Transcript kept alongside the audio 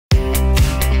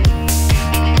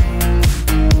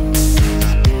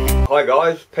Hi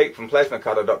guys, Pete from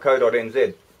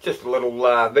plasmacutter.co.nz. Just a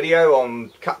little video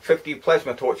on Cut 50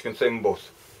 plasma torch consumables.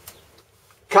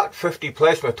 Cut 50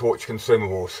 plasma torch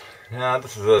consumables. Now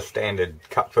this is a standard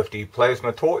Cut 50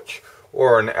 plasma torch,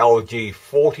 or an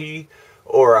LG40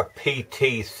 or a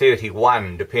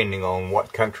PT31 depending on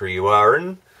what country you are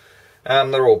in.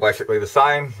 They're all basically the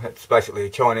same. It's basically a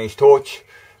Chinese torch,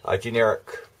 a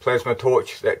generic plasma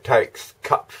torch that takes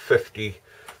Cut 50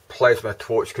 plasma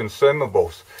torch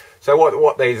consumables. So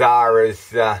what these are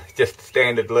is just a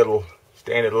standard little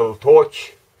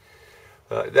torch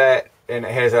like that, and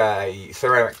it has a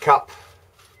ceramic cup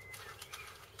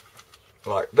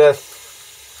like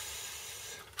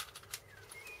this,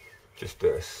 just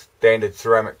a standard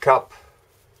ceramic cup.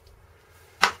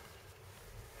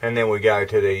 And then we go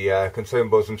to the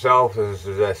consumables themselves. This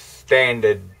is a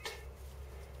standard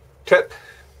tip,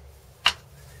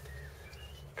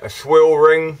 a swirl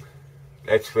ring.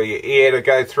 That's for your air to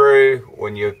go through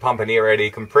when you pump an air out of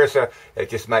your compressor. It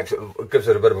just gives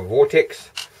it a bit of a vortex.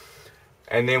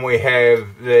 And then we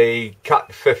have the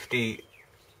Cut 50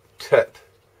 tip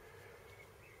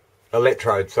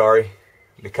electrode,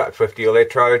 the Cut 50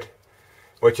 electrode,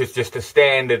 which is just a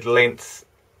standard length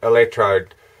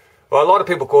electrode. Well, a lot of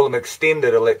people call them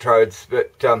extended electrodes,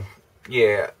 but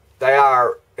yeah, they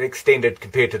are extended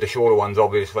compared to the shorter ones,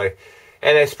 obviously.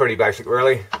 And that's pretty basic,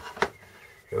 really.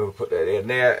 We'll put that in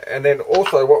there. And then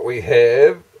also what we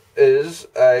have is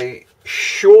a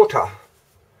shorter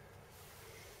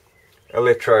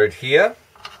electrode here.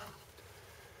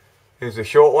 Here's a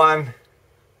short one,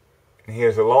 and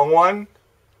here's a long one.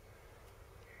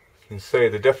 You can see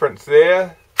the difference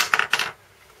there,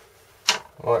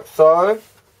 like so.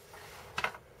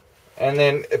 And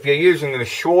then if you're using the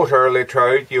shorter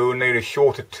electrode, you'll need a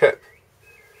shorter tip,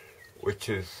 which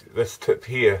is this tip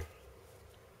here.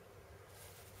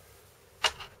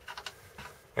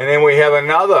 And then we have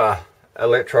another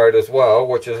electrode as well,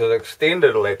 which is an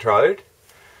extended electrode,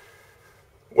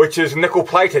 which is nickel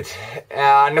plated.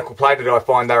 Nickel plated, I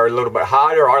find they're a little bit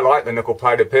harder. I like the nickel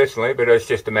plated personally, but it's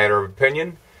just a matter of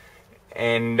opinion.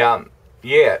 And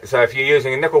yeah, so if you're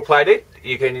using a nickel plated,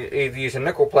 you can either use a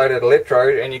nickel plated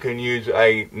electrode and you can use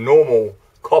a normal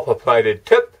copper plated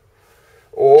tip,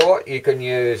 or you can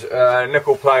use a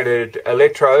nickel plated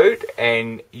electrode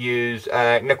and use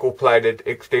a nickel plated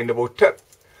extendable tip.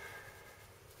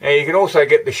 Now you can also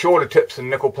get the shorter tips in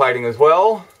nickel plating as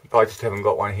well. I just haven't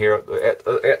got one here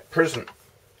at present.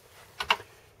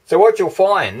 So what you'll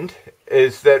find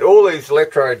is that all these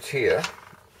electrodes here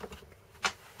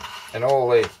and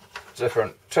all these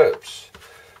different tips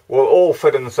will all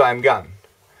fit in the same gun.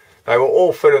 They will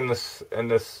all fit in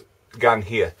this gun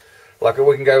here. Like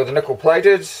we can go with the nickel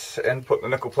plated and put the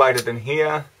nickel plated in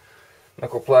here.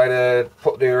 Nickel plated,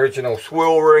 put the original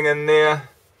swirl ring in there.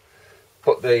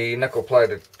 Put the nickel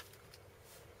plated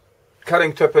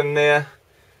cutting tip in there,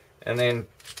 and then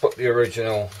put the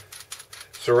original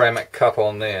ceramic cup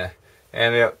on there,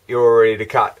 and you're ready to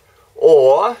cut.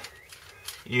 Or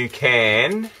you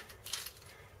can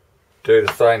do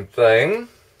the same thing.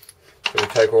 So we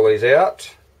take all these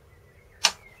out.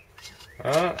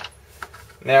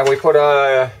 Now we put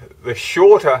the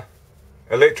shorter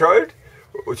electrode,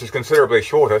 which is considerably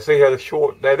shorter. See how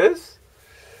short that is?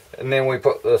 And then we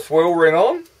put the swirl ring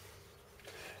on,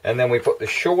 and then we put the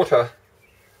shorter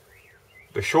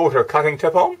cutting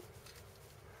tip on,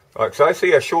 like so.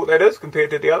 See how short that is compared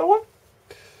to the other one?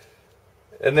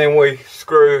 And then we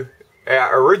screw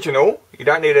our original, you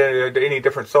don't need any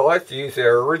different size to use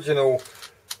our original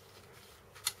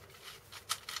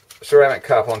ceramic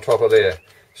cup on top of there.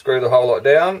 Screw the whole lot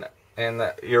down and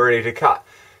you're ready to cut.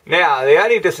 Now the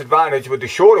only disadvantage with the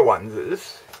shorter ones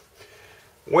is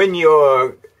when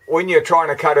you're trying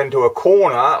to cut into a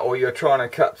corner, or you're trying to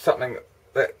cut something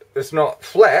that is not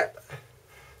flat,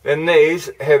 then these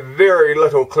have very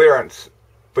little clearance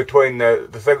between the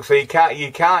things, so you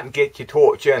can't get your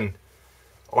torch in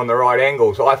on the right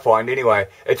angles, I find anyway.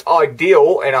 It's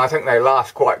ideal, and I think they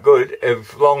last quite good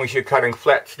as long as you're cutting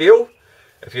flat steel.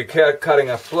 If you're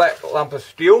cutting a flat lump of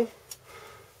steel,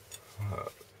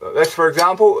 this for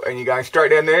example, and you're going straight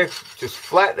down there, just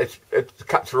flat, it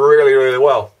cuts really, really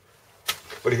well.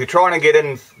 But if you're trying to get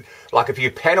in, like if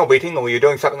you're panel beating or you're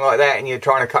doing something like that and you're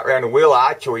trying to cut around a wheel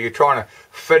arch, or you're trying to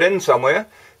fit in somewhere,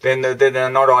 then they're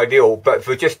not ideal. But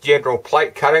for just general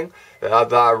plate cutting,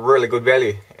 they're really good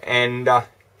value. And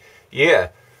yeah,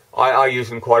 I use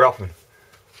them quite often.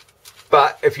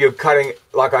 But if you're cutting,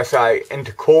 like I say,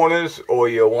 into corners, or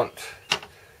you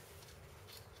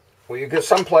get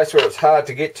some place where it's hard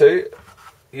to get to,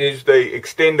 use the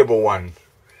extendable one.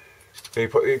 So you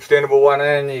put the extendable one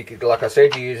in, you could, like I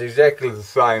said, you use exactly the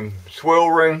same swirl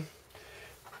ring,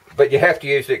 but you have to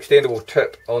use the extendable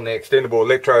tip on the extendable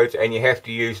electrodes, and you have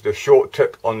to use the short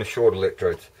tip on the short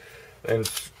electrodes. And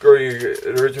screw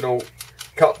the original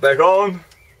cup back on,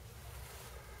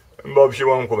 and Bob's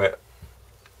your uncle Matt.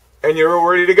 And you're all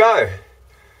ready to go.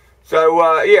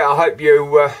 So yeah, I hope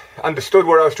you understood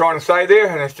what I was trying to say there,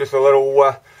 and it's just a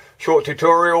little short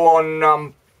tutorial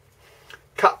on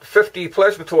Cut 50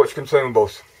 plasma torch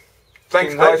consumables.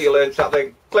 Thanks guys. Hope you learned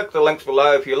something. Click the links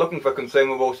below if you're looking for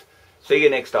consumables. See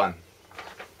you next time.